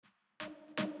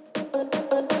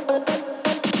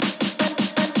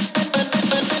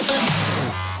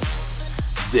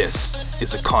This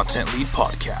is a Content Lead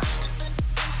Podcast.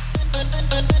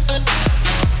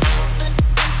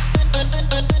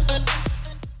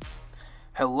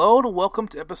 Hello and welcome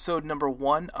to episode number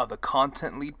 1 of the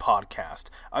Content Lead Podcast.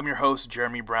 I'm your host,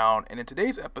 Jeremy Brown, and in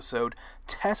today's episode,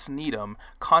 Tess Needham,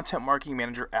 Content Marketing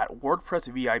Manager at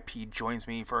WordPress VIP, joins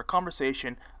me for a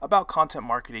conversation about content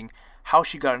marketing, how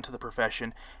she got into the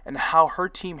profession, and how her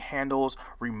team handles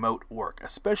remote work,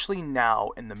 especially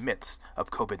now in the midst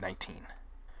of COVID-19.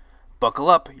 Buckle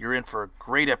up, you're in for a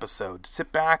great episode.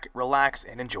 Sit back, relax,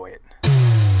 and enjoy it.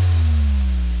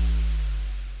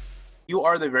 You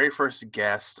are the very first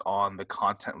guest on the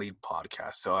Content Lead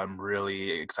Podcast, so I'm really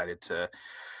excited to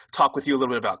talk with you a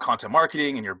little bit about content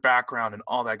marketing and your background and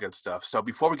all that good stuff. So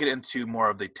before we get into more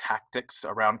of the tactics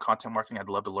around content marketing, I'd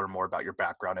love to learn more about your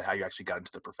background and how you actually got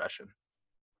into the profession.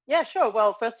 Yeah, sure.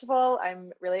 Well, first of all,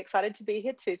 I'm really excited to be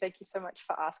here too. Thank you so much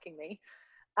for asking me.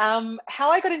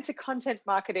 How I got into content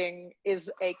marketing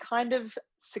is a kind of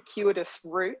circuitous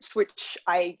route, which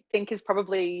I think is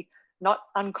probably not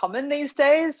uncommon these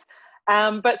days.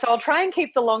 So I'll try and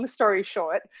keep the long story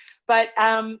short. But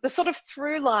the sort of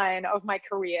through line of my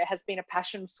career has been a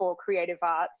passion for creative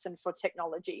arts and for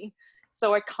technology.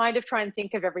 So I kind of try and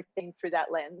think of everything through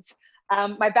that lens.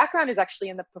 My background is actually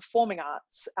in the performing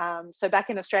arts. So back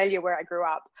in Australia where I grew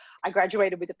up, I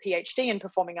graduated with a PhD in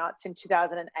performing arts in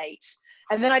 2008.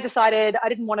 And then I decided I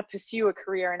didn't want to pursue a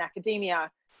career in academia.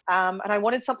 And I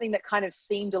wanted something that kind of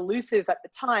seemed elusive at the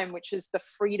time, which is the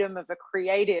freedom of a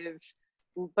creative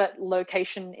but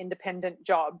location independent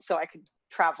job. So I could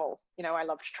travel, I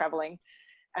loved traveling.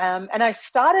 And I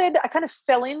kind of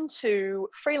fell into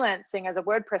freelancing as a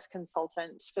WordPress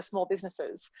consultant for small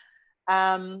businesses.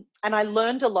 And I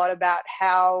learned a lot about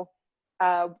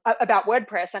about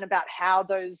WordPress and about how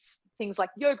those things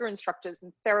like yoga instructors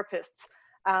and therapists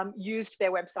used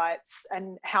their websites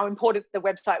and how important the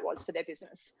website was to their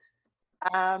business.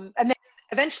 And then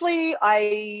eventually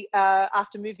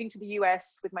after moving to the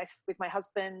US with my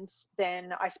husband,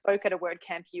 then I spoke at a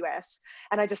WordCamp US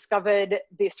and I discovered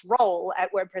this role at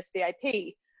WordPress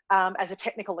VIP as a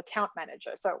technical account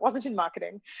manager. So it wasn't in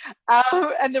marketing.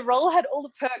 And the role had all the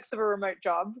perks of a remote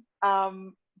job,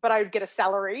 but I would get a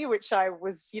salary, which I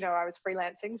was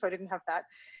freelancing, so I didn't have that.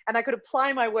 And I could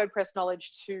apply my WordPress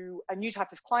knowledge to a new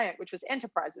type of client, which was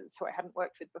enterprises who I hadn't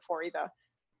worked with before either.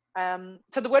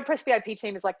 So the WordPress VIP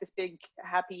team is like this big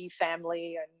happy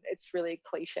family, and it's really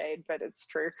cliched, but it's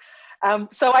true.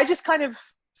 So I just kind of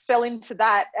fell into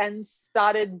that and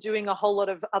started doing a whole lot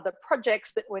of other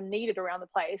projects that were needed around the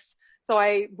place.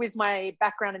 So with my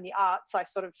background in the arts, I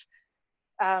sort of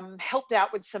helped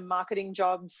out with some marketing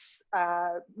jobs,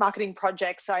 marketing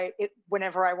projects.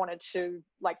 Whenever I wanted to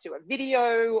do a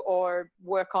video or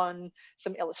work on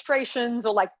some illustrations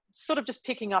or sort of just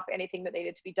picking up anything that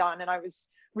needed to be done. And I was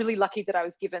really lucky that I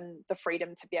was given the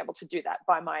freedom to be able to do that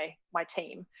by my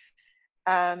team.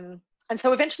 And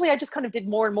so eventually I just kind of did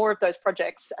more and more of those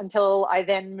projects until I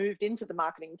then moved into the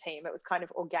marketing team. It was kind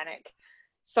of organic.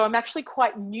 So I'm actually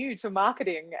quite new to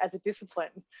marketing as a discipline,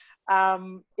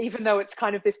 even though it's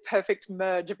kind of this perfect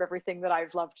merge of everything that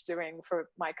I've loved doing for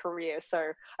my career.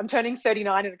 So I'm turning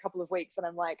 39 in a couple of weeks and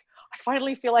I'm like, I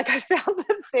finally feel like I found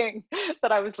the thing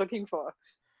that I was looking for.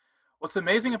 What's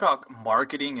amazing about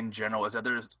marketing in general is that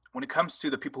when it comes to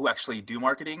the people who actually do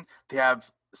marketing, they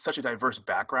have such a diverse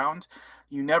background.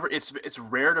 It's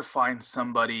rare to find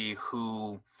somebody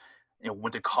who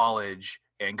went to college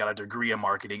and got a degree in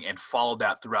marketing and followed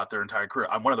that throughout their entire career.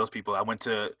 I'm one of those people. I went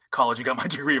to college and got my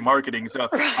degree in marketing, so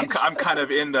right. I'm kind of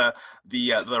in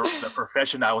the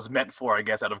profession I was meant for, I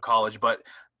guess, out of college. But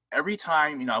every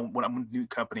time, when I'm with new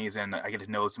companies and I get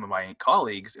to know some of my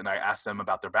colleagues and I ask them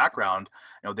about their background,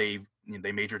 they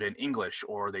majored in English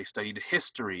or they studied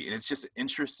history. And it's just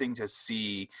interesting to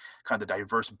see kind of the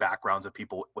diverse backgrounds of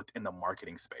people within the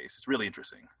marketing space. It's really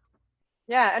interesting.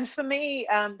 Yeah. And for me,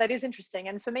 that is interesting.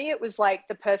 And for me, it was like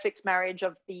the perfect marriage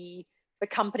of the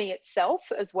company itself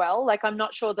as well. I'm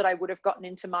not sure that I would have gotten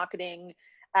into marketing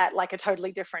at a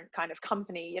totally different kind of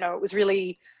company. It was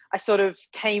really, I sort of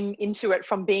came into it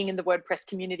from being in the WordPress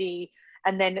community,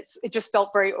 and then it just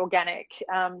felt very organic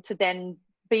to then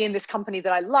be in this company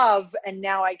that I love, and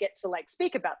now I get to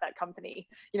speak about that company.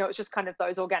 It's just kind of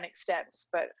those organic steps.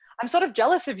 But I'm sort of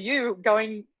jealous of you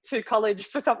going to college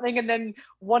for something and then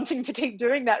wanting to keep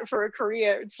doing that for a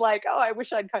career. It's like, oh, I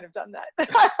wish I'd kind of done that.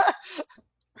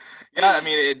 Yeah, I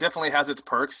mean, it definitely has its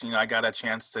perks. I got a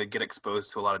chance to get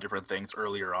exposed to a lot of different things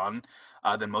earlier on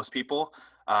than most people.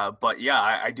 But yeah,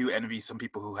 I do envy some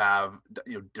people who have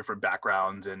different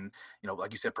backgrounds and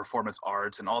like you said, performance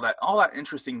arts and all that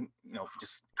interesting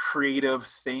just creative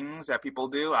things that people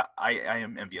do. I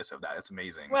am envious of that. It's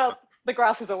amazing. So Well, the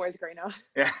grass is always greener.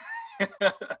 yeah.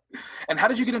 And how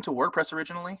did you get into WordPress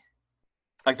originally?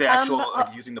 Like the Um, actual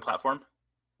like using the platform?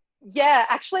 yeah,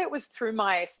 actually, it was through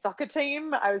my soccer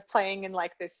team. I was playing in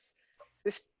like this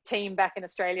team back in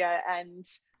Australia, and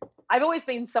I've always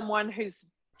been someone who's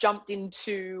jumped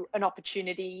into an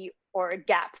opportunity or a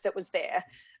gap that was there.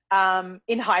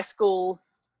 In high school,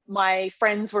 my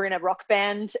friends were in a rock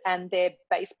band, and their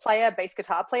bass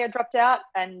guitar player dropped out,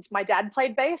 and my dad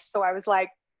played bass, so I was like,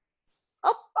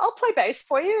 I'll play bass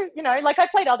for you. You know, like I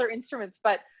played other instruments,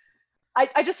 but I've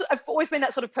always been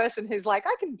that sort of person who's like,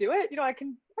 I can do it. You know,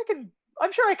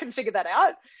 I'm sure I can figure that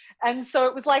out. And so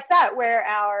it was like that, where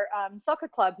our soccer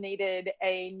club needed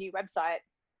a new website,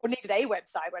 or needed a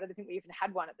website. I don't think we even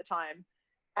had one at the time.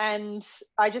 And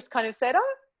I just kind of said,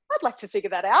 oh, I'd like to figure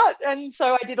that out. And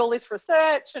so I did all this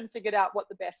research and figured out what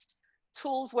the best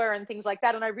tools were and things like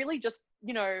that. And I really just,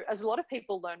 as a lot of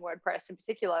people learn WordPress in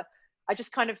particular, I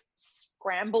just kind of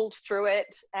scrambled through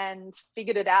it and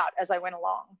figured it out as I went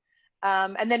along.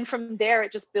 And then from there,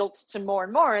 it just built to more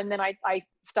and more. And then I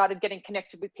started getting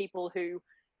connected with people who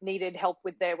needed help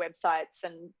with their websites.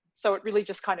 And so it really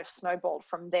just kind of snowballed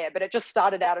from there. But it just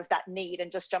started out of that need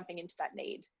and just jumping into that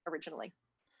need originally.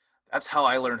 That's how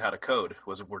I learned how to code,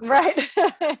 was WordPress.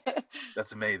 Right.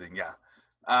 That's amazing. Yeah.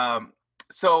 Um,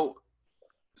 so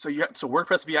so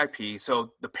WordPress VIP.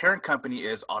 So the parent company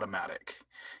is Automattic. Can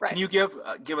Right. you give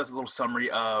us a little summary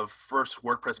of first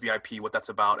WordPress VIP, what that's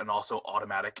about, and also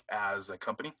Automattic as a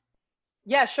company?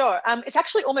 Yeah, sure. It's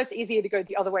actually almost easier to go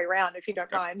the other way around if you don't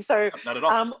Okay. mind. So, Not at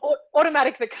all.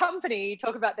 Automattic, the company,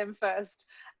 talk about them first,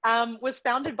 was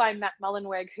founded by Matt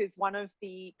Mullenweg, who's one of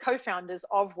the co-founders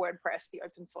of WordPress, the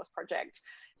open source project.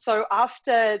 So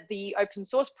after the open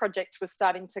source project was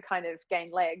starting to kind of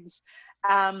gain legs,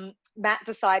 Matt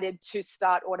decided to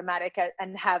start Automattic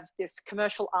and have this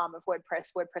commercial arm of WordPress,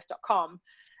 WordPress.com.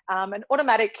 And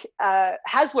Automattic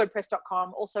has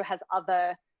WordPress.com, also has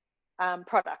other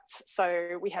products.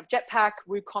 So we have Jetpack,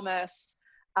 WooCommerce,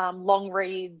 long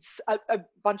reads, a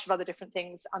bunch of other different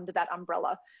things under that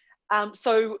umbrella.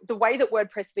 So the way that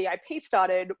WordPress VIP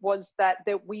started was that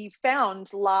we found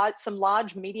some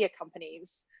large media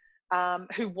companies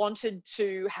who wanted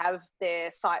to have their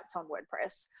sites on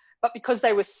WordPress, but because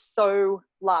they were so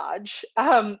large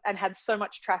and had so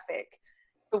much traffic,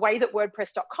 the way that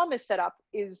WordPress.com is set up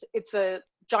is it's a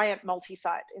giant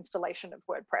multi-site installation of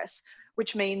WordPress,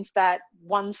 which means that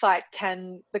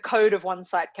the code of one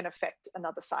site can affect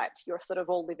another site. You're sort of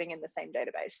all living in the same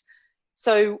database.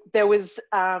 So there was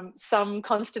some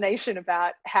consternation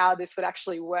about how this would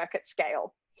actually work at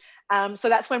scale. So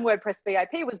that's when WordPress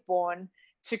VIP was born,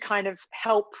 to kind of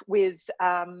help with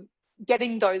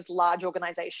getting those large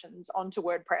organizations onto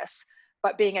WordPress,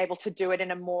 but being able to do it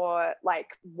in a more like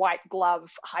white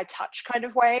glove, high touch kind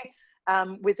of way,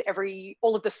 with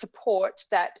all of the support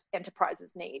that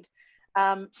enterprises need.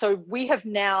 So we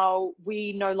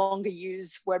no longer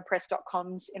use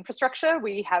WordPress.com's infrastructure.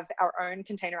 We have our own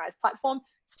containerized platform,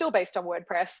 still based on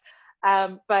WordPress,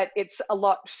 but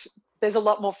there's a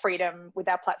lot more freedom with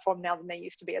our platform now than there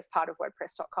used to be as part of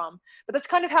WordPress.com. But that's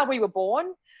kind of how we were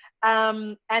born.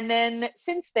 And then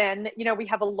since then, we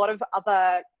have a lot of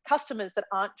other customers that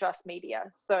aren't just media.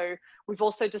 So we've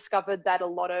also discovered that a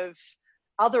lot of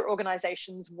other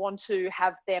organizations want to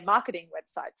have their marketing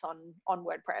websites on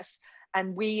WordPress.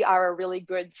 And we are a really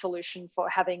good solution for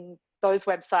having those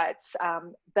websites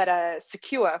that are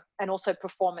secure and also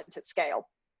performant at scale.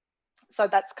 So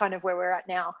that's kind of where we're at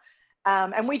now.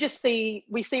 And we see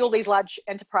all these large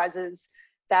enterprises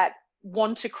that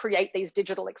want to create these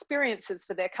digital experiences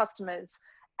for their customers,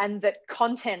 and that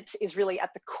content is really at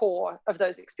the core of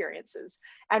those experiences.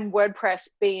 And WordPress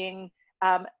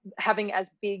having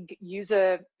as big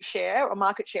user share or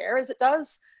market share as it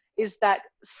does, is that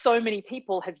so many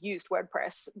people have used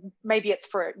WordPress. Maybe it's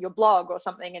for your blog or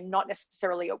something and not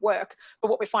necessarily at work. But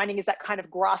what we're finding is that kind of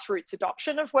grassroots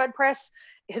adoption of WordPress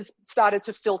has started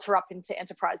to filter up into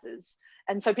enterprises.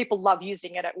 And so people love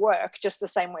using it at work just the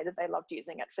same way that they loved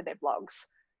using it for their blogs.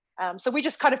 So we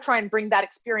just kind of try and bring that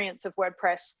experience of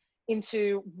WordPress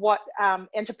into what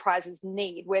enterprises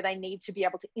need, where they need to be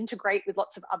able to integrate with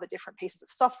lots of other different pieces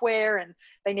of software, and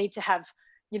they need to have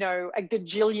a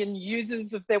gajillion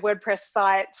users of their WordPress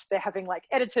site. They're having like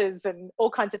editors and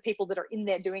all kinds of people that are in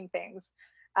there doing things.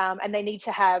 And they need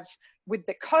to have with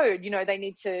the code, they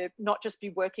need to not just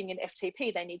be working in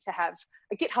FTP, they need to have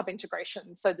a GitHub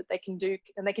integration so that they can do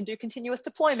continuous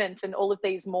deployment and all of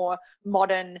these more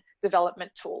modern development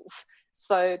tools.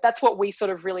 So that's what we sort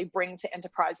of really bring to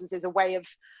enterprises, is a way of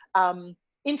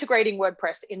integrating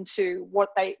WordPress into what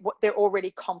their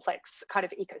already complex kind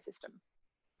of ecosystem.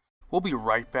 We'll be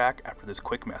right back after this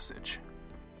quick message.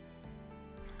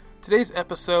 Today's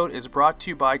episode is brought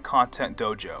to you by Content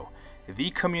Dojo,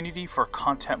 the community for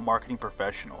content marketing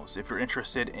professionals. If you're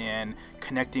interested in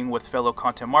connecting with fellow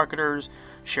content marketers,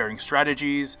 sharing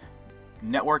strategies,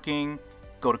 networking,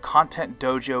 go to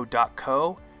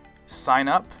contentdojo.co, sign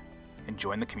up, and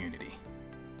join the community.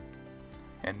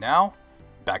 And now,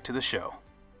 back to the show.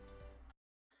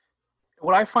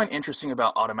 What I find interesting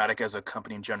about Automattic as a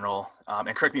company in general,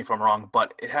 and correct me if I'm wrong,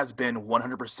 but it has been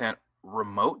 100%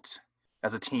 remote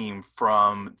as a team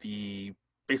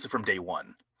basically from day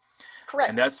one. Correct.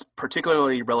 And that's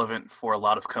particularly relevant for a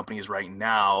lot of companies right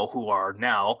now who are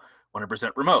now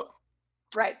 100% remote.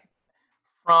 Right.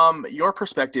 From your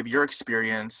perspective, your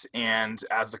experience, and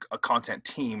as a content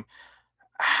team,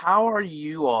 how are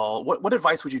you all, what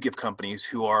advice would you give companies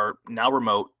who are now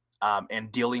remote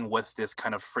and dealing with this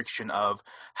kind of friction of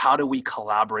how do we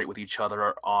collaborate with each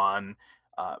other on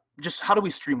just how do we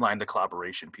streamline the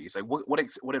collaboration piece? Like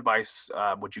what advice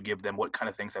would you give them? What kind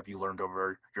of things have you learned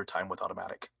over your time with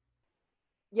Automattic?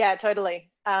 Yeah,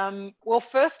 totally. Well,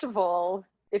 first of all,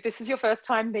 if this is your first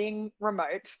time being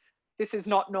remote, this is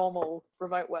not normal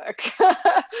remote work.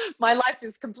 My life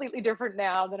is completely different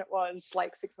now than it was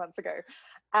like 6 months ago.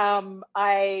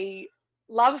 I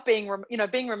love being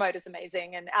remote is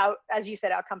amazing. And as you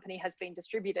said, our company has been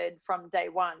distributed from day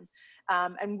one.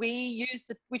 And we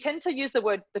tend to use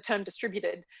the term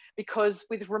distributed because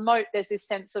with remote, there's this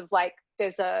sense of like,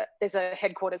 there's a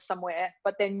headquarters somewhere,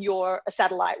 but then you're a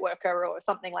satellite worker or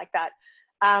something like that.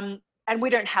 And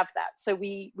we don't have that. So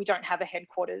we don't have a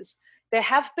headquarters. There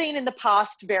have been in the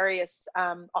past various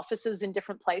offices in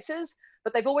different places,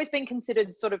 but they've always been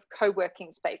considered sort of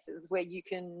co-working spaces where you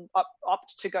can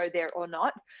opt to go there or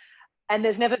not. And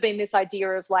there's never been this idea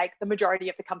of like the majority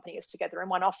of the company is together in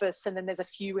one office and then there's a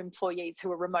few employees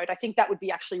who are remote. I think that would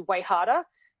be actually way harder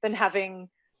than having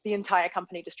the entire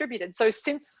company distributed. So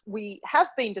since we have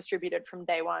been distributed from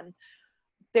day one,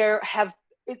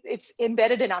 it's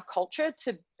embedded in our culture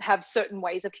to have certain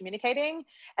ways of communicating.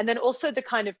 And then also the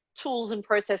kind of tools and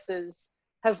processes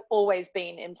have always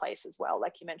been in place as well,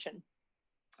 like you mentioned.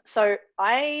 So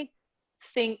I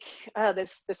think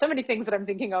there's so many things that I'm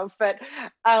thinking of, but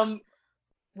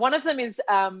one of them is,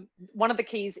 one of the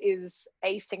keys is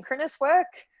asynchronous work,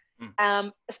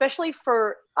 especially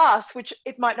for us, which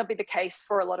it might not be the case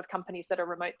for a lot of companies that are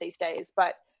remote these days,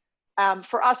 but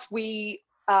for us, we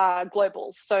are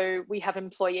global. So we have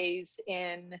employees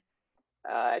in,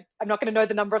 I'm not going to know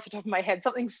the number off the top of my head,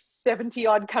 something 70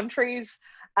 odd countries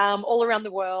all around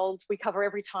the world. We cover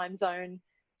every time zone.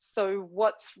 So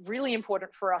what's really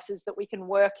important for us is that we can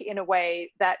work in a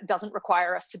way that doesn't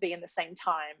require us to be in the same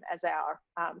time as our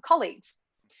colleagues.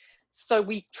 So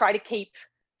we try to keep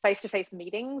face-to-face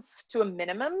meetings to a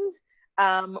minimum,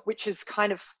 which is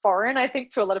kind of foreign, I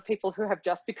think, to a lot of people who have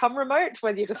just become remote,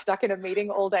 whether you're just stuck in a meeting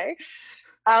all day.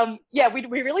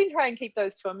 We really try and keep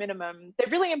those to a minimum. They're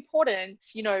really important,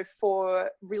 for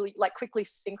really like quickly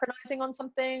synchronizing on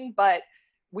something, but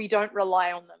we don't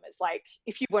rely on them as like,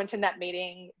 if you weren't in that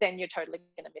meeting, then you're totally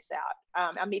going to miss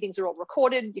out. Our meetings are all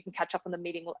recorded. You can catch up on the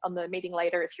meeting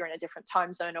later if you're in a different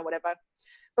time zone or whatever.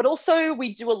 But also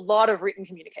we do a lot of written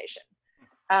communication.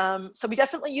 So we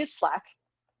definitely use Slack,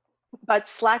 but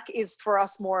Slack is for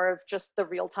us more of just the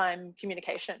real-time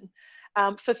communication.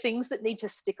 For things that need to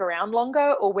stick around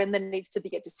longer, or when there needs to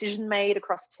be a decision made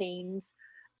across teams,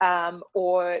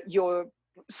 or you're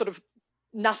sort of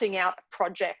nutting out a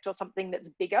project or something that's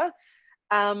bigger,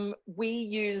 we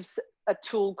use a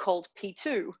tool called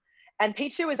P2. And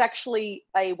P2 is actually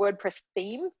a WordPress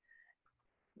theme.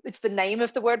 It's the name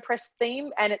of the WordPress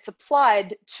theme, and it's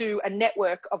applied to a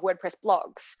network of WordPress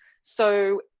blogs.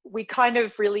 So we kind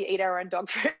of really eat our own dog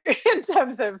food in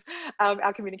terms of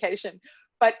our communication.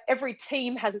 But every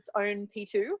team has its own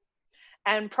P2,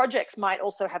 and projects might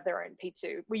also have their own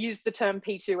P2. We use the term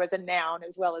P2 as a noun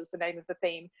as well as the name of the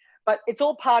theme, but it's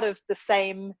all part of the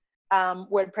same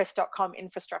WordPress.com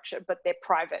infrastructure, but they're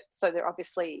private. So they're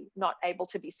obviously not able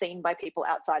to be seen by people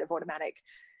outside of Automattic.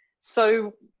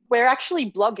 So we're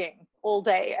actually blogging all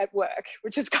day at work,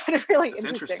 which is kind of really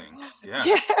interesting.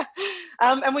 Yeah.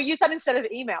 And we use that instead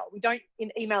of email. We don't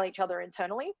email each other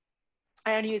internally.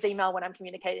 I only use email when I'm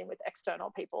communicating with external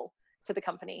people to the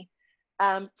company.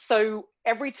 So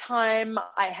every time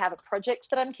I have a project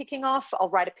that I'm kicking off, I'll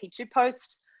write a P2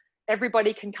 post.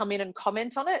 everybody can come in and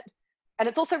comment on it. And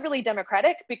it's also really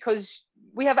democratic because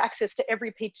we have access to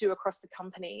every P2 across the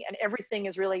company, and everything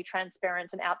is really transparent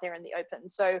and out there in the open.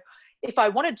 So if I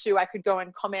wanted to, I could go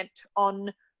and comment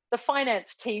on the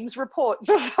finance team's reports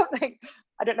or something.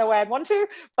 I don't know why I'd want to,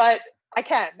 but I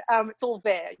can. It's all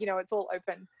there, you know, it's all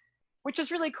open, which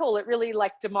is really cool. It really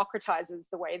like democratizes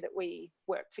the way that we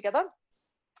work together.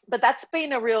 But that's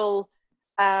been a real,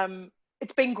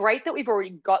 it's been great that we've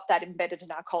already got that embedded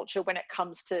in our culture when it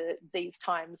comes to these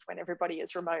times when everybody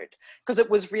is remote, because it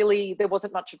was really, there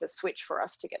wasn't much of a switch for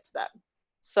us to get to that.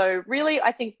 So really,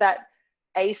 I think that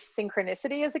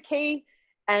asynchronicity is a key.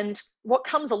 And what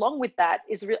comes along with that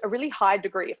is a really high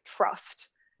degree of trust.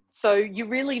 So you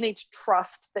really need to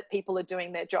trust that people are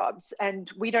doing their jobs,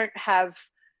 and we don't have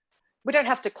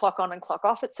to clock on and clock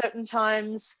off at certain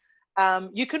times.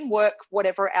 You can work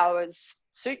whatever hours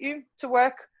suit you to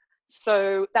work.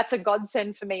 So that's a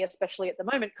godsend for me, especially at the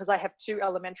moment, because I have 2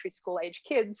 elementary school age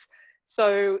kids.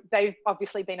 So they've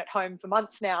obviously been at home for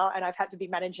months now, and I've had to be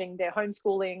managing their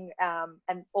homeschooling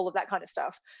and all of that kind of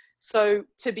stuff. So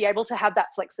to be able to have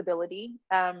that flexibility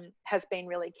has been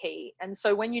really key. And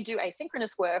so when you do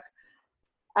asynchronous work,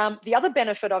 the other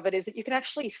benefit of it is that you can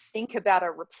actually think about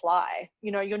a reply.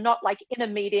 You know, you're not like in a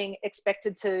meeting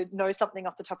expected to know something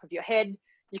off the top of your head.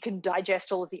 You can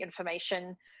digest all of the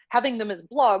information. Having them as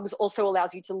blogs also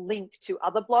allows you to link to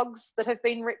other blogs that have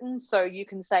been written. So you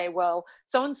can say, well,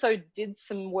 so-and-so did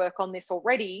some work on this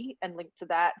already, and link to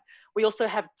that. We also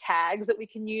have tags that we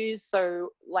can use. So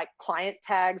like client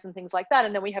tags and things like that.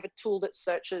 And then we have a tool that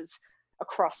searches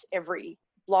across every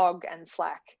blog and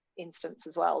Slack instance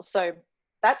as well. So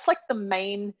that's like the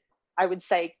main, I would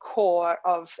say, core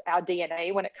of our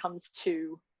DNA when it comes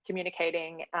to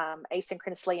communicating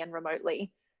asynchronously and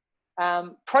remotely.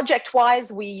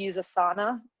 Project-wise, we use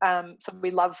Asana. So we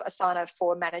love Asana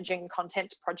for managing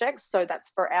content projects. So that's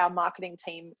for our marketing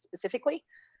team specifically.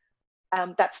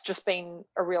 That's just been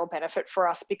a real benefit for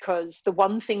us, because the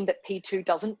one thing that P2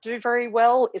 doesn't do very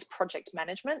well is project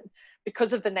management,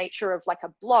 because of the nature of like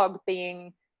a blog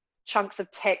being chunks of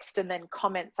text and then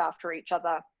comments after each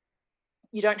other.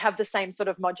 You don't have the same sort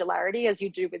of modularity as you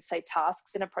do with, say,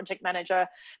 tasks in a project manager,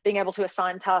 being able to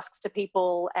assign tasks to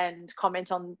people and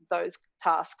comment on those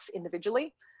tasks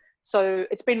individually. So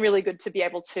it's been really good to be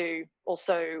able to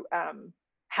also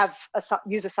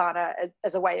use Asana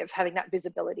as a way of having that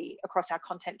visibility across our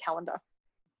content calendar.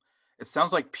 It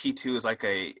sounds like P2 is like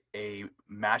a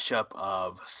mashup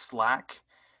of Slack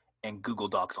and Google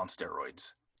Docs on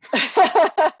steroids.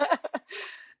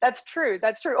 That's true.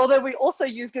 That's true. Although we also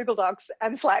use Google Docs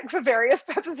and Slack for various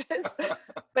purposes.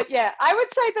 But yeah, I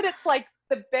would say that it's like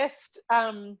the best.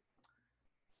 I'd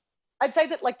say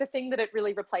that like the thing that it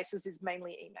really replaces is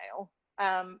mainly email.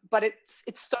 But it's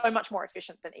so much more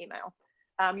efficient than email.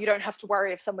 You don't have to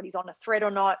worry if somebody's on a thread or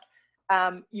not.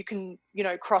 You can, you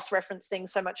know, cross-reference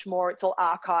things so much more. It's all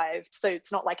archived. So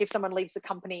it's not like if someone leaves the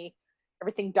company,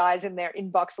 everything dies in their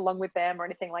inbox along with them or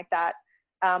anything like that.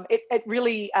 It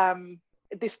really,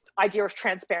 this idea of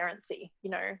transparency, you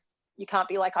know, you can't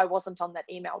be like, I wasn't on that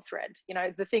email thread. You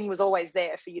know, the thing was always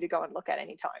there for you to go and look at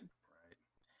any time. Right.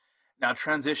 Now,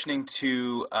 transitioning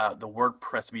to the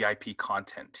WordPress VIP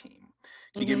content team.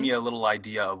 Can you give me a little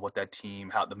idea of what that team,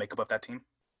 how the makeup of that team?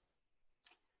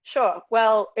 Sure.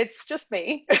 Well, it's just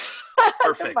me.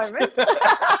 Perfect. At the moment.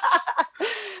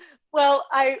 Well,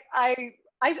 I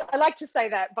like to say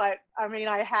that, but I mean,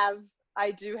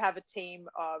 I do have a team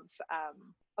of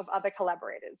other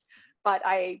collaborators, but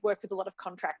I work with a lot of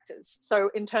contractors. So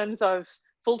in terms of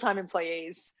full-time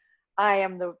employees, I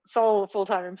am the sole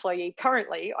full-time employee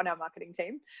currently on our marketing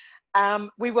team.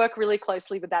 We work really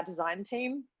closely with our design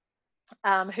team,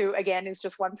 who again is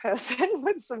just one person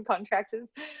with some contractors,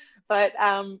 but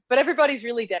everybody's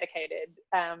really dedicated.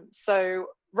 So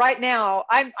right now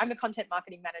I'm a content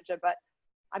marketing manager, but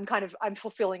I'm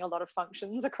fulfilling a lot of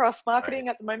functions across marketing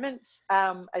at the moment,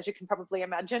 as you can probably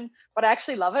imagine, but I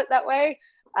actually love it that way.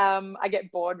 I get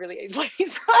bored really easily.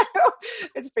 So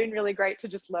it's been really great to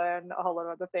just learn a whole lot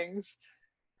of other things.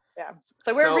 Yeah.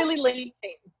 So we're a really lean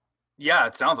team. Yeah,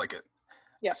 it sounds like it.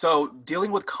 Yeah. So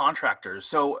dealing with contractors.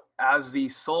 So as the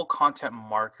sole content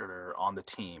marketer on the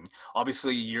team,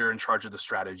 obviously you're in charge of the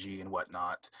strategy and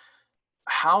whatnot.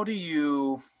 How do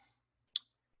you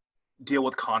deal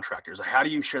with contractors? How do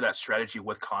you share that strategy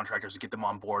with contractors to get them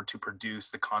on board to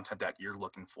produce the content that you're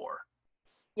looking for?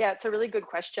 Yeah, it's a really good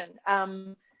question.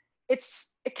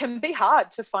 It can be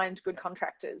hard to find good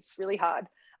contractors, really hard.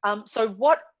 So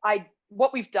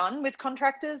what we've done with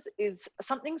contractors is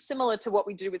something similar to what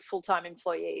we do with full-time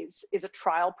employees, is a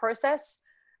trial process.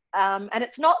 And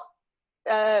it's not,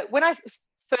 when I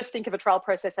first think of a trial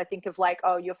process, I think of like,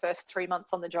 oh, your first 3 months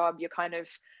on the job, you're kind of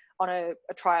on a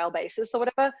trial basis or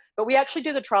whatever. But we actually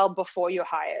do the trial before you're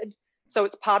hired. So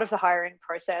it's part of the hiring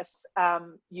process.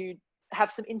 You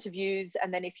have some interviews,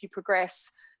 and then if you progress,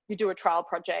 you do a trial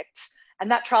project. And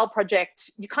that trial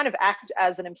project, you kind of act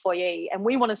as an employee, and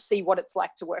we want to see what it's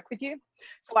like to work with you.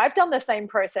 So I've done the same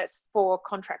process for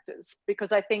contractors,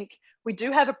 because I think we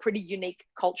do have a pretty unique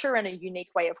culture and a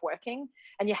unique way of working,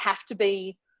 and you have to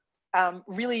be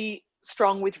really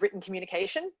strong with written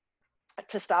communication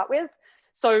to start with.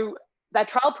 So that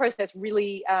trial process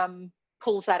really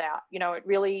pulls that out. You know, it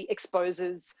really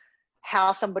exposes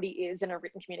how somebody is in a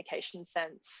written communication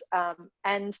sense.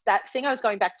 And that thing I was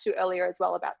going back to earlier as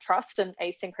well about trust and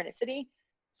asynchronicity.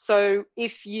 So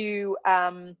if you,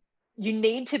 you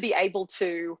need to be able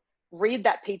to read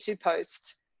that P2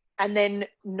 post and then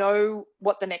know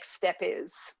what the next step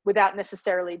is without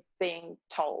necessarily being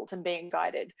told and being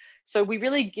guided. So we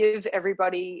really give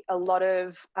everybody a lot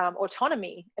of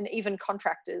autonomy, and even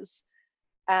contractors,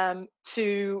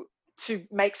 to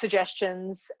make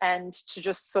suggestions and to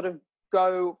just sort of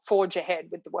forge ahead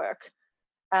with the work.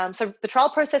 So the trial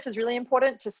process is really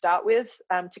important to start with,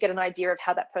 to get an idea of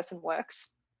how that person works.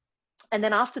 And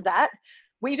then after that,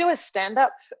 we do a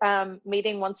stand-up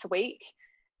meeting once a week,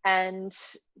 and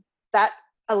that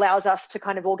allows us to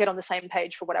kind of all get on the same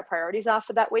page for what our priorities are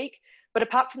for that week. But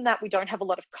apart from that, we don't have a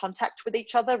lot of contact with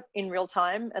each other in real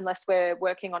time unless we're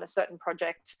working on a certain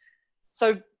project.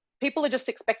 So people are just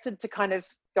expected to kind of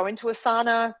go into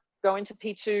Asana, go into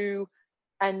P2,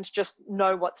 and just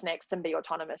know what's next and be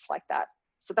autonomous like that.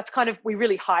 So that's kind of, we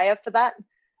really hire for that.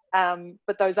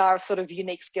 But those are sort of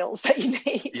unique skills that you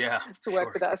need to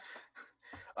work with us.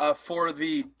 For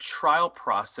the trial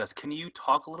process, can you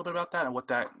talk a little bit about that and what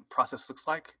that process looks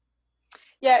like?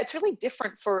 Yeah, it's really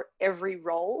different for every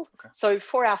role. Okay. So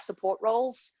for our support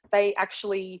roles, they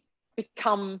actually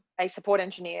become a support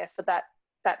engineer for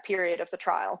that period of the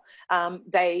trial.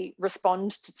 They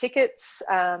respond to tickets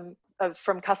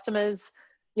from customers,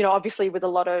 you know, obviously with a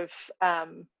lot of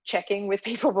checking with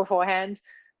people beforehand,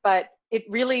 but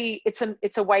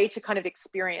it's a way to kind of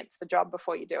experience the job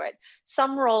before you do it.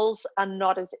 Some roles are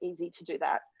not as easy to do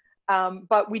that,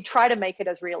 but we try to make it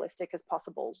as realistic as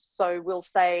possible. So we'll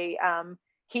say,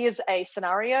 here's a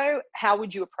scenario, how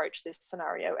would you approach this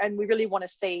scenario? And we really want to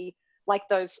see, like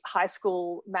those high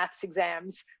school maths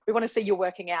exams, we want to see you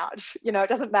working out. You know, it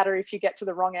doesn't matter if you get to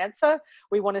the wrong answer.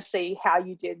 We want to see how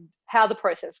the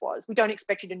process was. We don't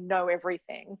expect you to know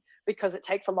everything, because it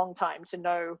takes a long time to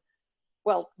know.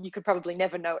 Well, you could probably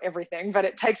never know everything, but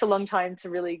it takes a long time to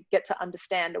really get to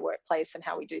understand a workplace and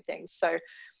how we do things. So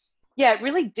yeah, it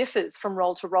really differs from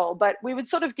role to role, but we would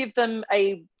sort of give them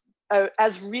a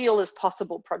as real as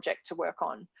possible project to work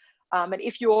on. And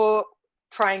if you're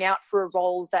trying out for a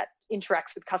role that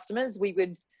interacts with customers, we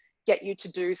would get you to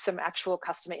do some actual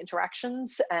customer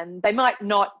interactions, and they might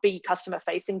not be customer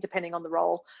facing depending on the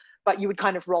role, but you would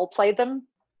kind of role play them.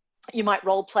 You might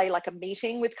role play like a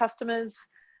meeting with customers.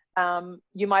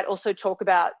 You might also talk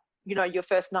about, you know, your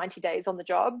first 90 days on the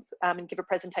job, and give a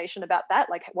presentation about that,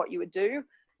 like what you would do.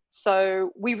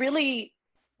 So we really,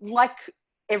 like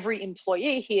every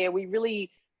employee here, we really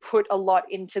put a lot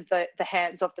into the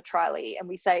hands of the trialee, and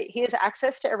we say, here's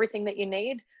access to everything that you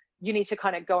need. You need to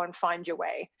kind of go and find your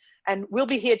way. And we'll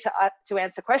be here to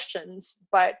answer questions,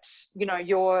 but you know,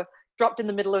 you're dropped in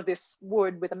the middle of this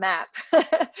wood with a map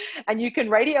and you can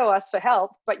radio us for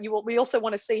help, but we also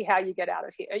want to see how you get out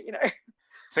of here, you know.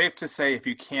 Safe to say, if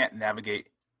you can't navigate,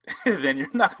 then you're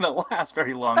not going to last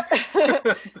very long.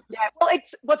 Yeah, well,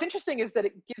 what's interesting is that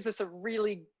it gives us a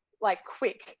really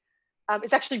quick,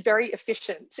 it's actually very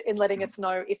efficient in letting us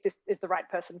know if this is the right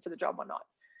person for the job or not.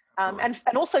 And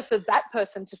also for that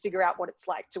person to figure out what it's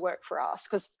like to work for us,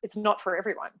 because it's not for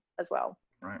everyone as well.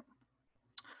 Right.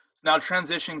 Now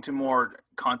transitioning to more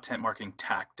content marketing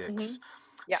tactics. Mm-hmm.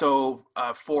 Yeah. So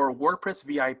for WordPress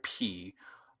VIP,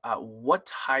 what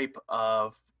type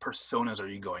of personas are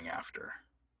you going after?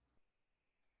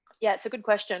 Yeah, it's a good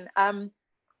question.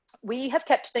 We have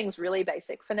kept things really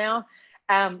basic for now,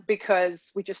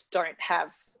 because we just don't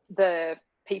have the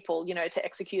people, you know, to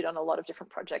execute on a lot of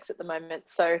different projects at the moment.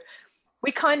 So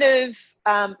we kind of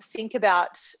think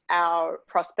about our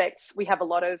prospects. We have a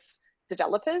lot of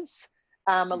developers,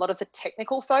 a lot of the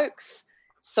technical folks.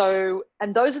 So,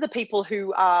 and those are the people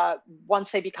who are, once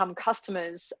they become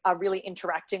customers, are really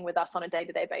interacting with us on a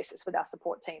day-to-day basis with our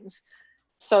support teams.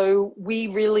 So we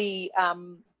really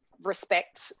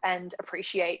respect and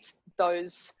appreciate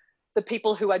the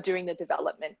people who are doing the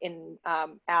development in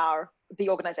the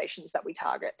organizations that we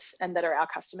target and that are our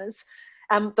customers.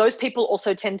 Those people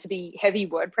also tend to be heavy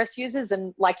WordPress users,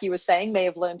 and like you were saying, may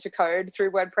have learned to code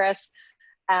through WordPress.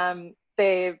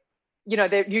 They're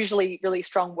they're usually really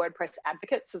strong WordPress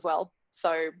advocates as well.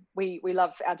 So we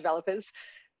love our developers.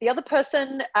 The other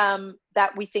person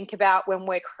that we think about when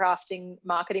we're crafting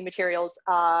marketing materials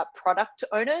are product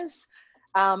owners.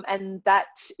 And that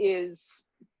is,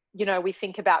 we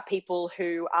think about people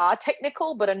who are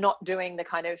technical, but are not doing the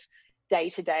kind of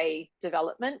day-to-day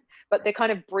development, but they're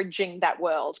kind of bridging that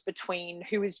world between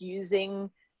who is using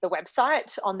the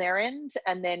website on their end,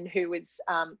 and then who is,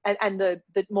 and the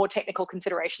more technical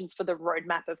considerations for the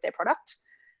roadmap of their product.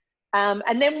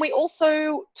 And then we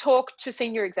also talk to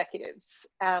senior executives.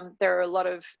 There are a lot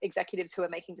of executives who are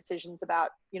making decisions about,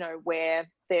 where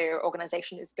their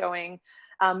organization is going.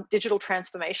 Digital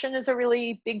transformation is a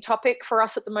really big topic for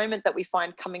us at the moment that we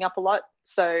find coming up a lot.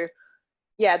 So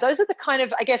yeah, those are the kind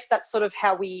of, I guess that's sort of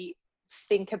how we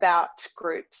think about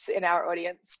groups in our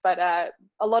audience, but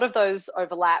a lot of those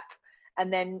overlap.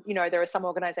 And then, there are some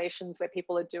organizations where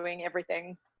people are doing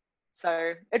everything.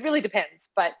 So it really depends,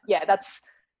 but yeah, that's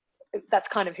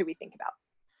kind of who we think about.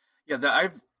 Yeah,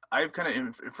 that I've kind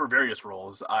of, for various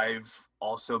roles, I've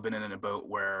also been in a boat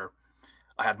where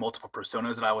I had multiple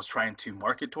personas that I was trying to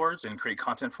market towards and create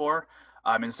content for.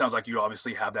 And it sounds like you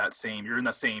obviously have you're in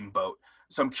the same boat.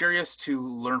 So I'm curious to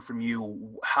learn from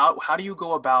you, how do you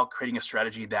go about creating a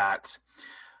strategy that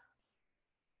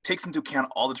takes into account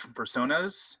all the different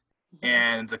personas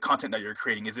and the content that you're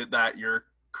creating? Is it that you're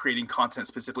creating content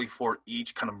specifically for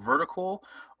each kind of vertical,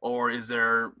 or is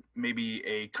there maybe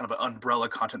a kind of an umbrella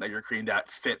content that you're creating that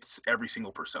fits every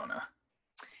single persona?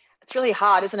 It's really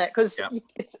hard, isn't it? Because Yeah.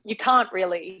 you can't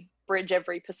really bridge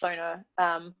every persona.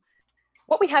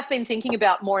 What we have been thinking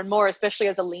about more and more, especially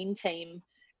as a lean team,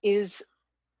 is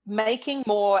making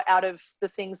more out of the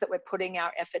things that we're putting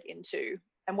our effort into.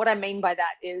 And what I mean by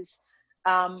that is,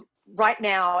 right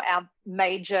now, our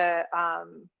major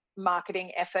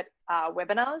marketing effort are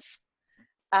webinars.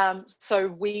 So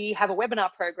we have a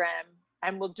webinar program,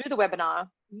 and we'll do the webinar.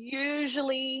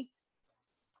 Usually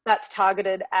that's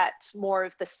targeted at more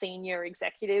of the senior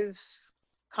executive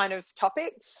kind of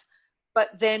topics.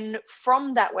 But then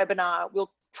from that webinar,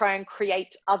 we'll try and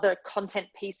create other content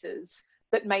pieces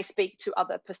that may speak to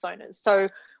other personas. So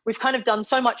we've kind of done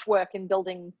so much work in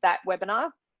building that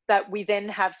webinar that we then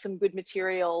have some good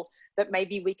material that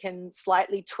maybe we can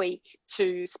slightly tweak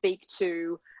to speak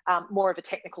to more of a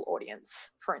technical audience,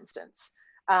 for instance.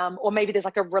 Or maybe there's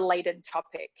like a related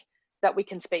topic that we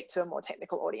can speak to a more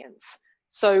technical audience.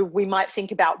 So we might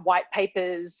think about white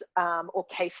papers or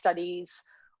case studies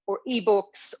or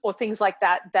ebooks or things like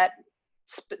that that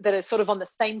are sort of on the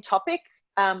same topic,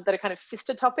 that are kind of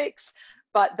sister topics,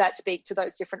 but that speak to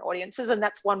those different audiences. And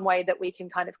that's one way that we can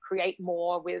kind of create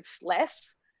more with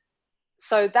less.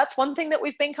 So that's one thing that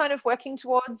we've been kind of working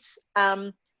towards.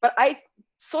 But I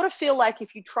sort of feel like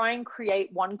if you try and create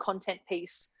one content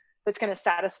piece that's going to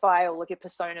satisfy all of your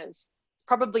personas,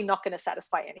 probably not going to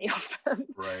satisfy any of them.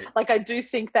 Right. Like, I do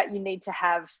think that you need to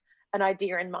have an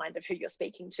idea in mind of who you're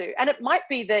speaking to. And it might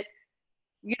be that,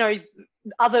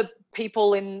 other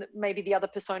people in maybe the other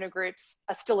persona groups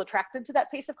are still attracted to that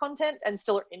piece of content and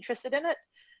still are interested in it.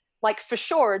 Like, for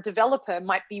sure, a developer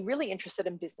might be really interested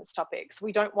in business topics.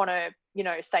 We don't want to,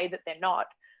 say that they're not,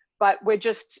 but we're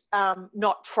just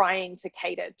not trying to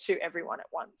cater to everyone at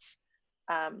once.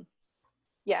 And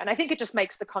I think it just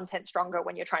makes the content stronger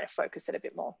when you're trying to focus it a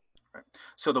bit more. Right.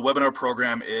 So the webinar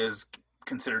program is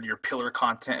considered your pillar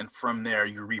content, and from there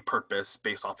you repurpose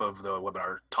based off of the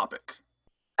webinar topic.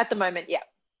 At the moment, yeah.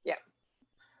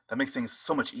 That makes things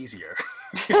so much easier.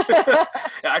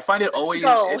 I find it always,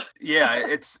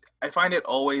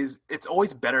 it's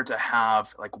always better to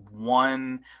have like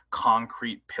one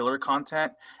concrete pillar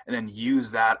content and then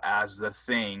use that as the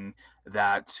thing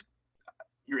that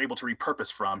you're able to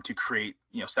repurpose from to create,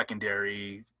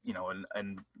 secondary,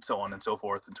 and so on and so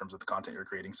forth in terms of the content you're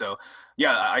creating. So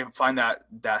yeah, I find that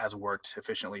has worked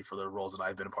efficiently for the roles that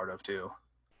I've been a part of too.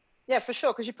 Yeah, for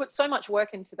sure. Because you put so much work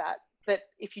into that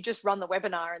if you just run the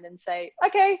webinar and then say,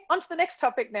 okay, on to the next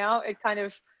topic now, it kind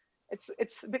of, it's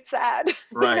a bit sad,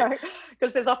 right?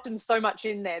 Because there's often so much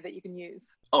in there that you can use.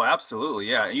 Oh, absolutely.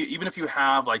 Yeah. Even if you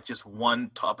have like just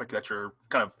one topic that you're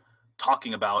kind of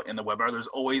talking about in the webinar, there's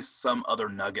always some other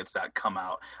nuggets that come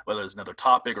out, whether it's another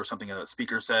topic or something that the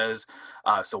speaker says.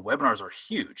 So webinars are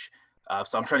huge.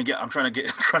 So I'm trying to get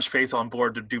Crunchbase on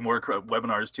board to do more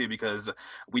webinars too, because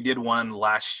we did one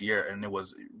last year and it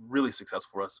was really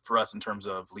successful for us in terms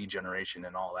of lead generation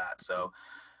and all that. So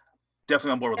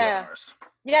definitely on board with webinars.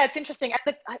 Yeah, it's interesting.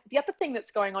 And the other thing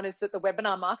that's going on is that the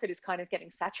webinar market is kind of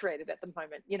getting saturated at the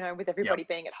moment. You know, with Yeah. everybody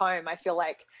being at home, I feel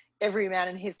like every man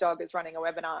and his dog is running a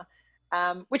webinar,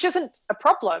 which isn't a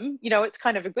problem. You know, it's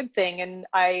kind of a good thing. And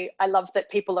I love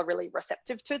that people are really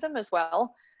receptive to them as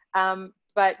well.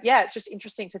 But yeah, it's just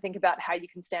interesting to think about how you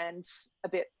can stand a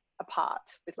bit apart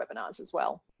with webinars as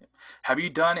well. Have you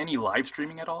done any live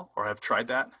streaming at all, or have tried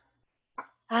that?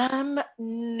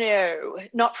 No,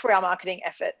 not for our marketing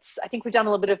efforts. I think we've done a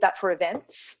little bit of that for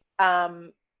events,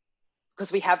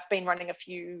 because we have been running a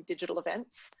few digital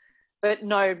events, but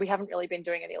no, we haven't really been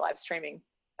doing any live streaming.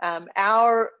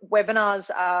 Our webinars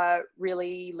are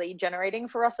really lead generating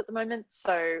for us at the moment.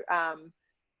 So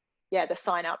yeah, the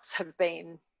signups have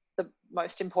been the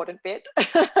most important bit.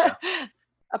 Yeah.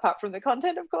 Apart from the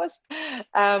content, of course.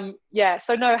 Yeah,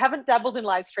 so no, haven't dabbled in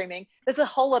live streaming. There's a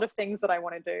whole lot of things that I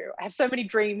want to do. I have so many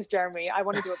dreams, Jeremy. I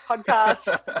want to do a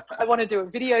podcast. I want to do a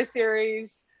video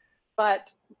series. But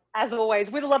as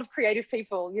always, with a lot of creative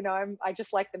people, you know, I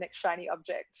just like the next shiny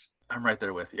object. I'm right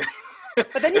there with you.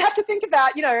 But then you have to think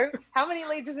about, you know, how many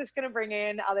leads is this going to bring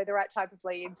in? Are they the right type of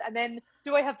leads? And then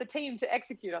do I have the team to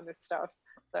execute on this stuff?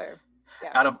 So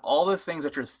yeah. Out of all the things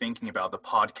that you're thinking about, the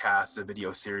podcast, the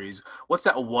video series, what's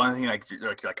that one thing like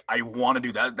I want to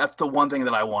do that? That's the one thing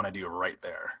that I want to do right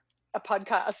there. A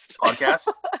podcast. Podcast?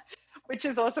 Which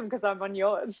is awesome because I'm on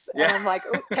yours. Yeah. And I'm like,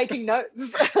 ooh, taking notes.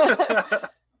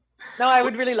 No, I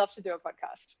would really love to do a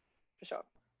podcast for sure.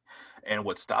 And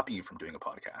what's stopping you from doing a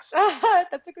podcast?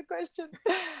 That's a good question.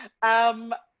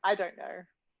 I don't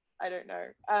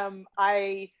know.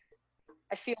 I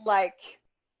feel like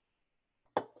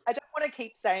I don't want to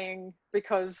keep saying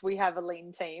because we have a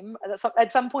lean team.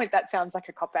 At some point, that sounds like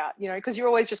a cop out, you know, because you're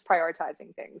always just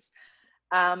prioritizing things.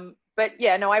 But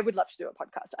yeah, no, I would love to do a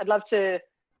podcast. I'd love to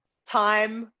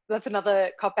time. That's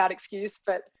another cop out excuse,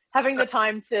 but having the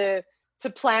time to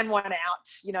plan one out,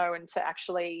 you know, and to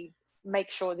actually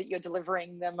make sure that you're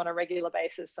delivering them on a regular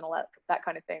basis and all that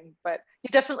kind of thing. But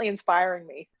you're definitely inspiring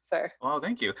me. So. Well,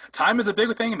 thank you. Time is a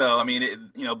big thing, though. I mean,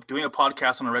 you know, doing a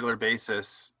podcast on a regular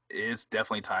basis is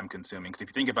definitely time consuming. Because if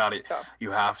you think about it, Sure. you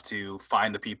have to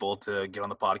find the people to get on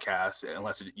the podcast,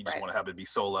 unless you just Right. want to have it be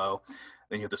solo.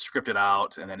 Then you have to script it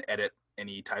out and then edit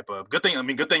any type of good thing. I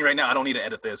mean, good thing right now, I don't need to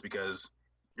edit this because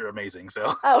you're amazing.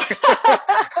 So, Oh,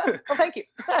 well, thank you.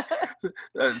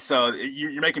 so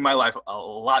you're making my life a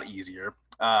lot easier.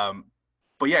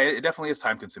 But yeah, it definitely is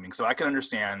time consuming. So I can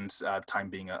understand time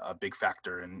being a big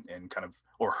factor and kind of,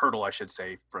 or hurdle, I should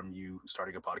say, from you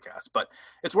starting a podcast. But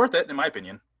it's worth it, in my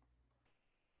opinion.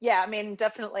 Yeah, I mean,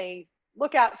 definitely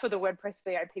look out for the WordPress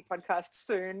VIP podcast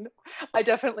soon. I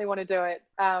definitely want to do it.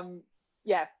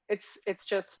 Yeah, it's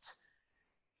just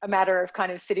a matter of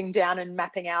kind of sitting down and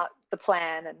mapping out the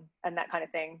plan and that kind of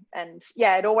thing. And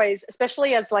yeah, it always,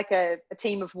 especially as like a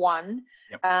team of one.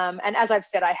 Yep. And as I've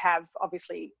said, I have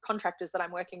obviously contractors that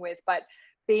I'm working with, but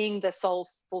being the sole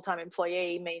full-time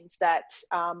employee means that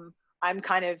I'm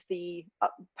kind of the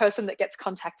person that gets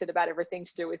contacted about everything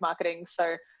to do with marketing.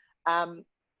 So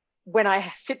when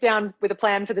I sit down with a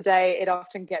plan for the day, it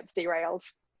often gets derailed.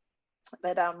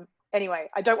 But anyway,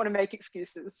 I don't want to make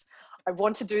excuses. I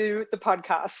want to do the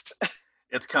podcast.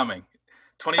 It's coming.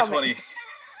 2020.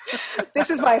 This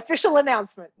is my official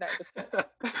announcement.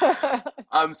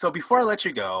 No, so before I let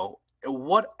you go,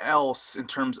 what else in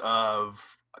terms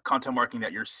of content marketing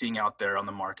that you're seeing out there on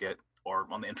the market or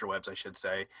on the interwebs, I should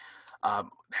say,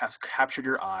 has captured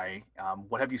your eye?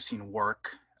 What have you seen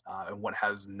work and what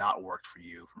has not worked for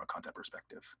you from a content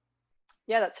perspective?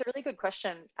 Yeah, that's a really good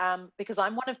question, because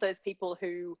I'm one of those people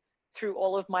who through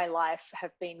all of my life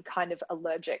have been kind of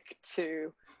allergic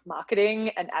to marketing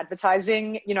and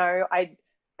advertising. You know, I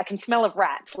can smell a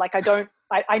rat. Like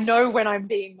I know when I'm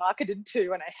being marketed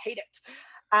to and I hate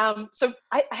it. So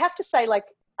I have to say, like,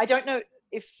 I don't know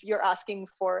if you're asking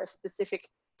for a specific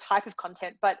type of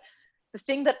content, but the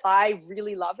thing that I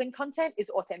really love in content is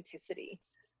authenticity.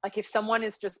 Like if someone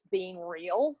is just being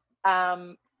real,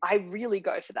 I really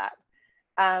go for that.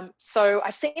 So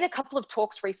I've seen a couple of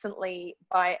talks recently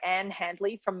by Anne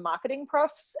Handley from Marketing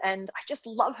Profs, and I just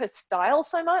love her style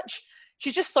so much.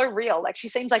 She's just so real. Like she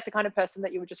seems like the kind of person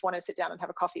that you would just want to sit down and have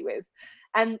a coffee with.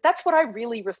 And that's what I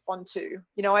really respond to.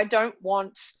 You know, I don't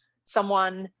want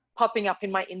someone popping up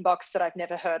in my inbox that I've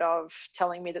never heard of,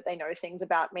 telling me that they know things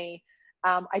about me.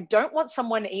 I don't want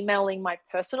someone emailing my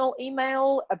personal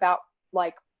email about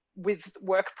like with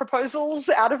work proposals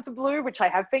out of the blue, which I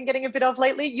have been getting a bit of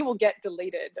lately. You will get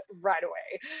deleted right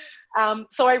away.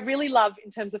 So I really love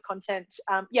in terms of content,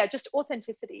 yeah, just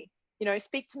authenticity. You know,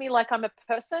 speak to me like I'm a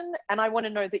person and I want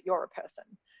to know that you're a person.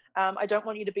 I don't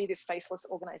want you to be this faceless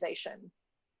organization.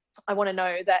 I want to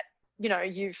know that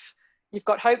you've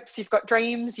got hopes, you've got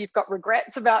dreams, you've got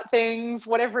regrets about things,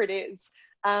 whatever it is.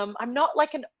 I'm not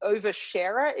like an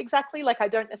oversharer exactly. Like I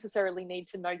don't necessarily need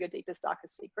to know your deepest,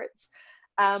 darkest secrets.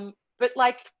 But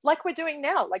like we're doing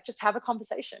now, like just have a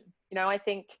conversation. I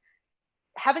think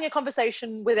having a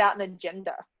conversation without an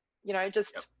agenda,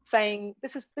 just Yep. saying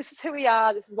this is who we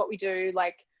are, this is what we do,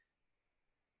 like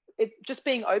it, just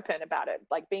being open about it,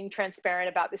 like being transparent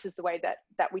about this is the way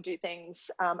that we do things.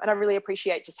 And I really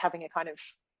appreciate just having a kind of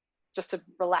just a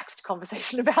relaxed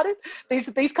conversation about it.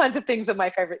 These kinds of things are my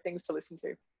favorite things to listen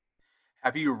to.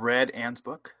 Have you read Anne's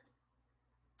book?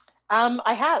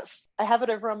 I have it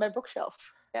over on my bookshelf.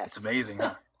 It's Yes. amazing,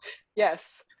 huh?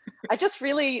 Yes. I just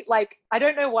really like, I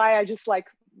don't know why I just like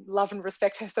love and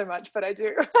respect her so much, but I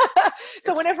do.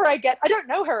 So It's whenever I don't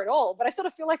know her at all, but I sort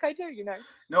of feel like I do.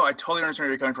 No, I totally understand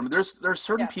where you're coming from. There's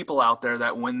certain Yeah. people out there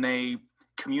that when they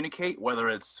communicate, whether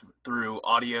it's through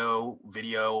audio,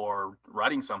 video, or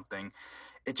writing something,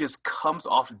 it just comes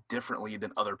off differently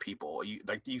than other people.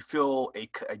 You feel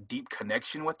a deep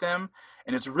connection with them,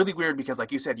 and it's really weird because,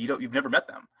 like you said, you've never met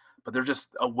them, but they're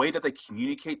just a way that they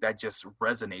communicate that just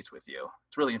resonates with you.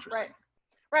 It's really interesting. Right.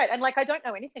 Right. And like, I don't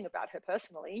know anything about her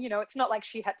personally. It's not like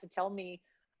she had to tell me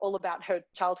all about her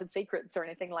childhood secrets or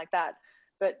anything like that.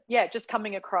 But yeah, just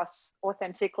coming across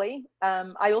authentically.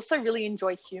 I also really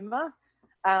enjoy humor.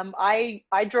 I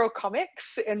draw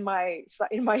comics in my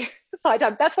side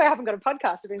time. That's why I haven't got a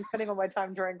podcast. I've been spending all my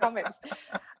time drawing comics.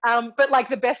 But like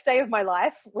the best day of my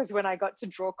life was when I got to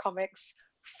draw comics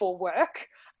for work.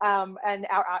 And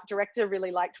our art director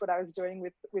really liked what I was doing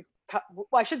with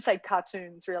well, I should say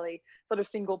cartoons, really, sort of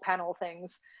single panel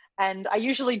things. And I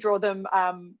usually draw them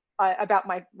about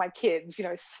my kids,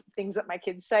 things that my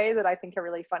kids say that I think are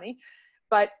really funny.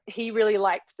 But he really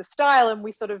liked the style, and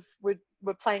we sort of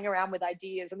were playing around with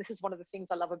ideas. And this is one of the things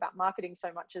I love about marketing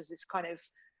so much, is this kind of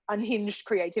unhinged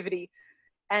creativity.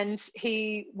 And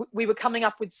we were coming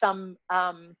up with some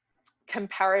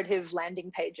comparative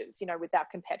landing pages, with our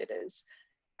competitors.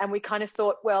 And we kind of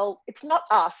thought, well, it's not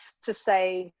us to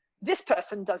say this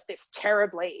person does this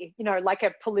terribly, like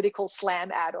a political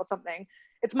slam ad or something.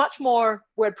 It's much more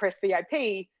WordPress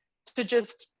VIP to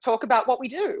just talk about what we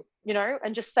do,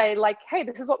 and just say like, hey,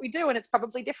 this is what we do, and it's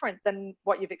probably different than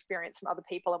what you've experienced from other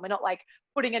people, and we're not like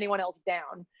putting anyone else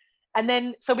down. And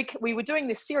then so we were doing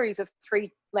this series of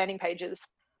 3 landing pages,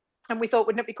 and we thought,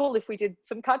 wouldn't it be cool if we did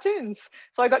some cartoons?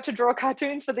 So I got to draw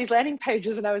cartoons for these landing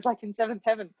pages, and I was like in 7th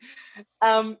heaven.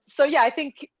 So yeah, I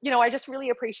think, I just really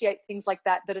appreciate things like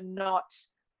that are not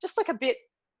just like a bit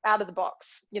out of the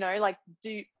box, like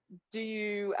do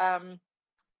you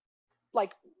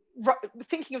like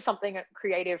thinking of something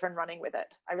creative and running with it,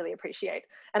 I really appreciate.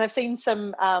 And I've seen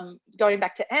some, going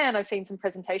back to Anne, I've seen some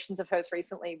presentations of hers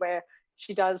recently where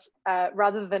she does,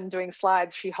 rather than doing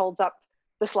slides, she holds up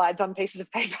the slides on pieces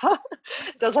of paper,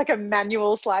 does like a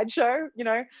manual slideshow,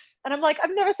 and I'm like,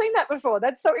 I've never seen that before.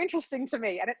 That's so interesting to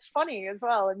me. And it's funny as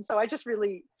well. And so I just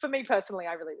really, for me personally,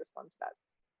 I really respond to that.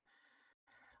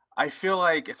 I feel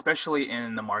like, especially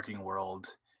in the marketing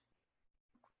world,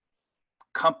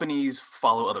 companies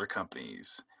follow other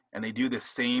companies and they do the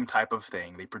same type of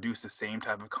thing. They produce the same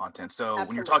type of content. So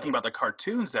when you're talking Absolutely. about the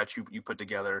cartoons that you put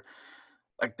together,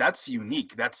 like that's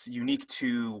unique. That's unique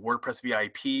to WordPress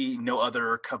VIP. No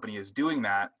other company is doing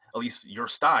that, at least your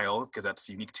style, because that's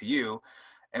unique to you.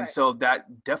 And Right. so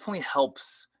that definitely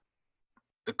helps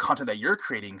the content that you're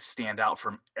creating stand out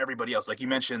from everybody else. Like you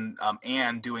mentioned,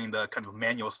 Anne doing the kind of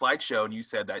manual slideshow, and you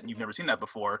said that you've never seen that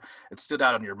before. It stood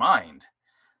out in your mind.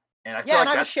 And I feel Yeah. And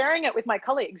like I was that's sharing it with my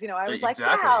colleagues, I was like,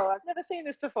 exactly. wow, I've never seen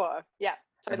this before. Yeah,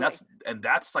 And totally.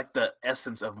 that's like the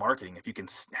essence of marketing. If you can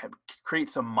create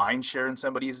some mind share in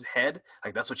somebody's head,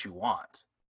 like that's what you want.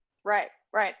 Right,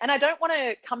 right. And I don't want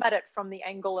to come at it from the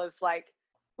angle of like,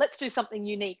 let's do something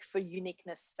unique for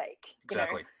uniqueness sake.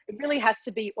 Exactly. It really has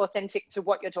to be authentic to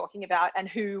what you're talking about and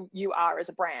who you are as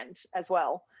a brand as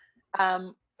well.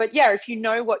 But yeah, if you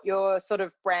know what your sort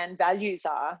of brand values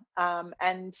are,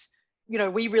 and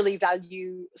we really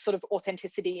value sort of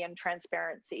authenticity and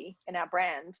transparency in our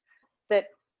brand, that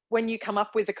when you come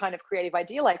up with a kind of creative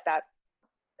idea like that,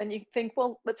 and you think,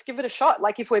 well, let's give it a shot.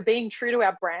 Like if we're being true to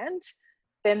our brand,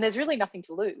 then there's really nothing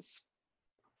to lose.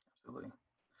 Absolutely.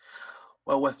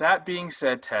 Well, with that being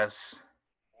said, Tess,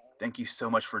 thank you so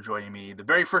much for joining me. The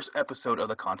very first episode of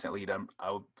the Content Lead.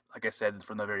 Like I said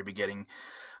from the very beginning,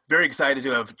 very excited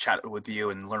to have chatted with you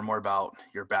and learn more about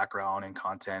your background and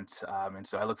content. And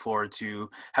so I look forward to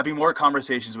having more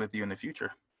conversations with you in the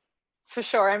future. For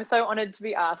sure. I'm so honored to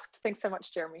be asked. Thanks so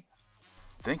much, Jeremy.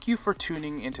 Thank you for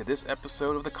tuning into this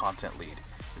episode of the Content Lead.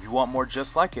 If you want more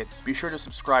just like it, be sure to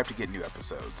subscribe to get new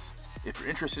episodes. If you're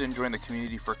interested in joining the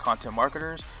community for content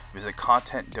marketers, visit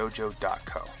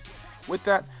contentdojo.co. With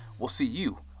that, we'll see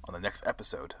you on the next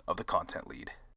episode of The Content Lead.